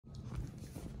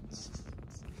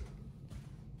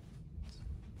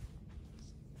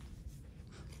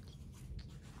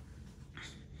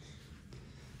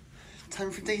time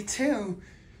for day 2.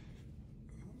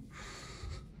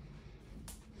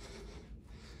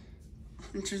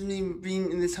 Which is me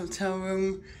being in this hotel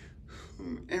room,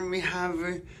 and we have,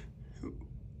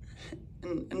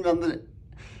 and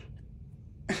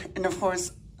of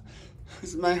course,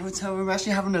 my hotel room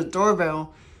actually having a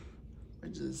doorbell,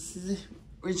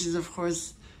 which is of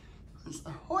course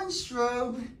a horn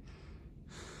strobe.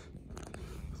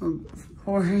 Of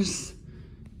course,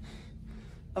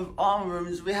 of all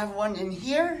rooms, we have one in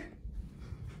here.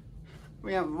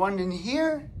 We have one in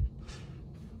here.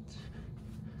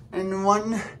 And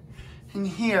one in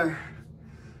here.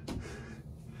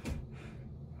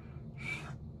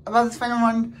 About this final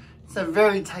one, it's a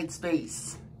very tight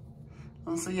space.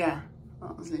 So yeah,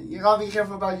 you gotta be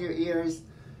careful about your ears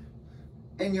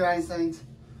and your eyesight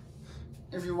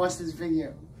if you watch this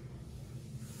video.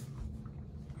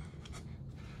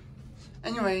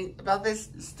 Anyway, about this,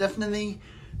 it's definitely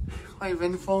quite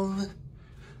eventful.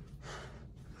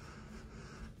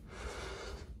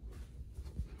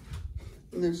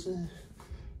 And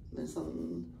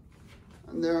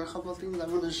there are a couple of things I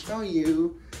want to show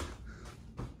you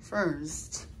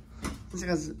first.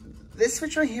 Because this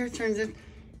switch right here turns it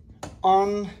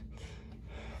on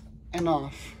and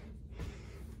off.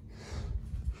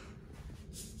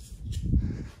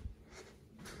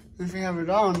 If we have it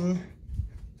on,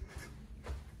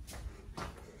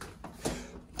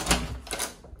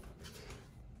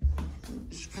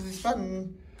 just press this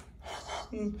button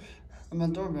on my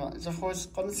doorbell. It's of course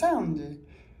gonna sound. And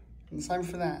it's time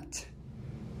for that.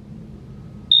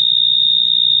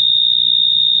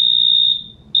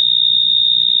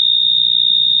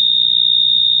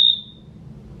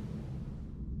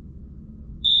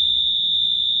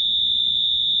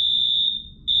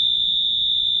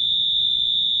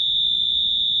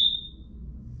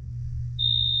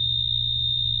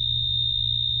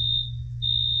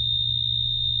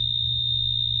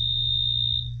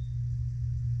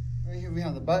 Right here we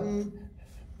have the button.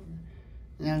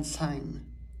 Now it's time.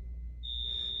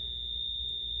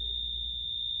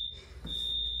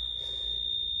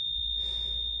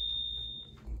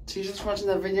 So you're just watching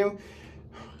that video,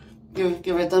 give it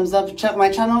a thumbs up, check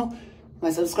my channel. My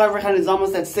subscriber count is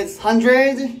almost at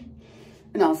 600.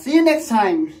 And I'll see you next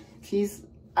time. Peace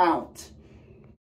out.